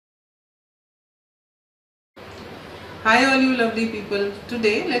Hi all you lovely people.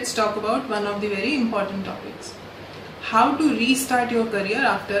 Today let's talk about one of the very important topics. How to restart your career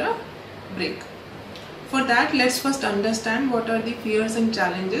after a break. For that, let's first understand what are the fears and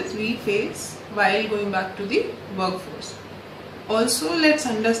challenges we face while going back to the workforce. Also, let's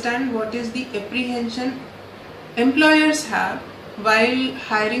understand what is the apprehension employers have while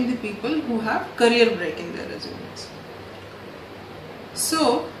hiring the people who have career break in their resumes.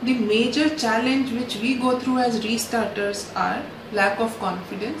 So, the major challenge which we go through as restarters are lack of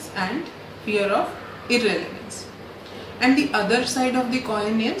confidence and fear of irrelevance. And the other side of the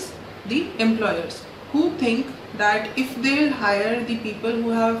coin is the employers who think that if they will hire the people who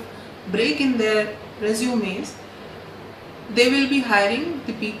have break in their resumes, they will be hiring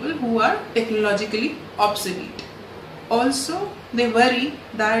the people who are technologically obsolete. Also, they worry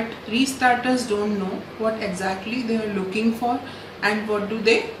that restarters don't know what exactly they are looking for and what do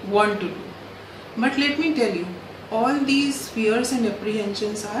they want to do. But let me tell you, all these fears and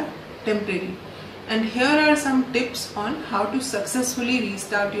apprehensions are temporary. And here are some tips on how to successfully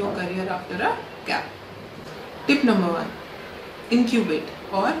restart your career after a gap. Tip number 1. Incubate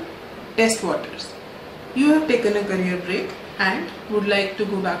or test waters. You have taken a career break and would like to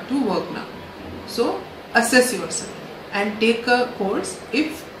go back to work now. So assess yourself and take a course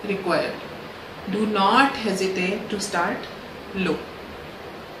if required. Do not hesitate to start low.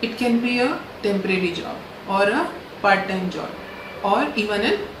 It can be a temporary job or a part-time job or even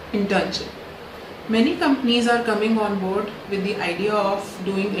an internship. Many companies are coming on board with the idea of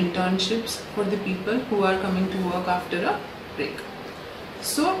doing internships for the people who are coming to work after a break.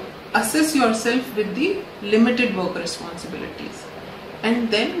 So assess yourself with the limited work responsibilities and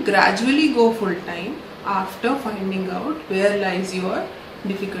then gradually go full-time after finding out where lies your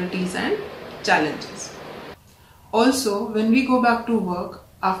difficulties and challenges. Also, when we go back to work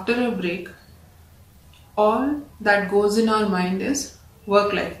after a break, all that goes in our mind is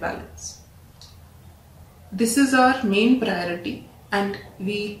work-life balance. This is our main priority and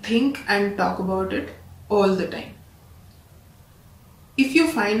we think and talk about it all the time. If you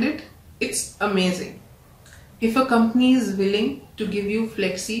find it, it's amazing. If a company is willing to give you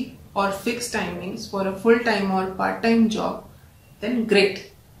flexi or fixed timings for a full-time or part-time job, then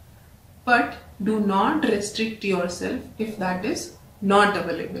great. But do not restrict yourself if that is not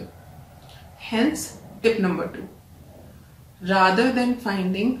available. Hence, tip number 2. Rather than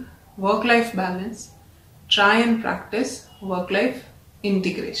finding work-life balance, try and practice work-life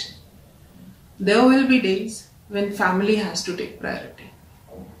integration. There will be days when family has to take priority.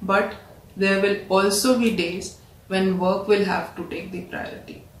 But there will also be days when work will have to take the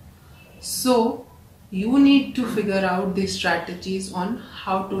priority. So, you need to figure out the strategies on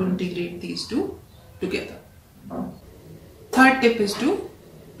how to integrate these two together. Third tip is to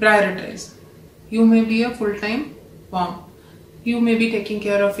prioritize. You may be a full-time mom. You may be taking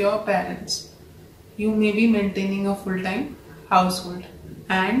care of your parents. You may be maintaining a full-time household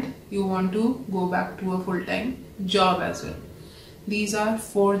and you want to go back to a full-time job as well. These are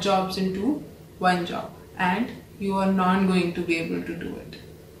 4 jobs into 1 job and you are not going to be able to do it.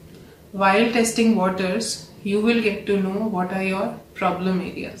 While testing waters, you will get to know what are your problem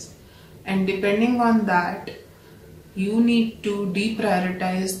areas. And depending on that, you need to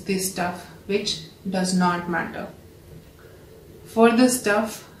deprioritize the stuff which does not matter. For the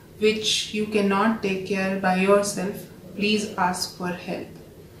stuff which you cannot take care by yourself, please ask for help.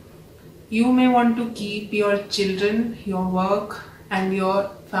 You may want to keep your children, your work and your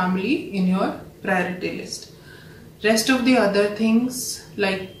family in your priority list. Rest of the other things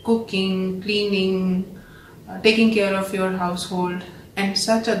like cooking, cleaning, taking care of your household and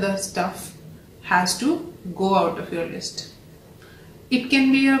such other stuff has to go out of your list. It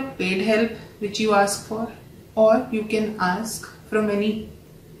can be a paid help which you ask for or you can ask from any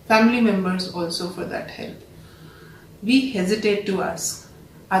family members also for that help. We hesitate to ask.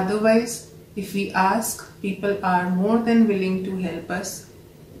 Otherwise, if we ask, people are more than willing to help us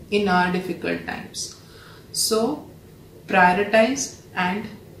in our difficult times. So, prioritize and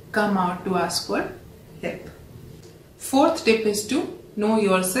come out to ask for help. Fourth tip is to know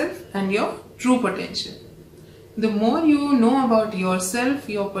yourself and your true potential. The more you know about yourself,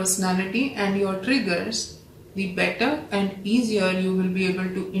 your personality and your triggers, the better and easier you will be able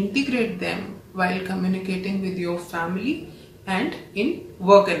to integrate them while communicating with your family and in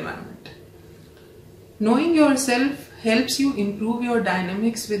work environment. Knowing yourself helps you improve your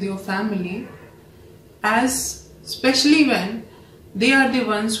dynamics with your family, especially when they are the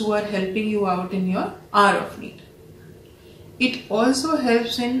ones who are helping you out in your hour of need. It also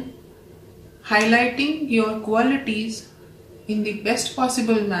helps in highlighting your qualities in the best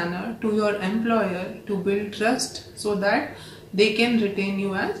possible manner to your employer to build trust so that they can retain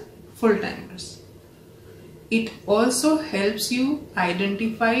you as full-timers. It also helps you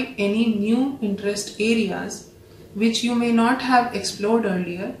identify any new interest areas which you may not have explored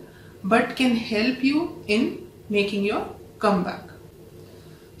earlier but can help you in making your comeback.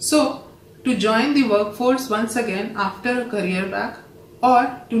 So, to join the workforce once again after a career back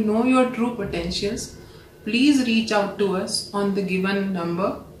or to know your true potentials, please reach out to us on the given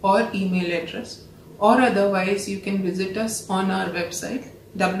number or email address, or otherwise you can visit us on our website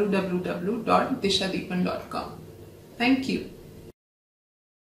www.dishadeepan.com. Thank you.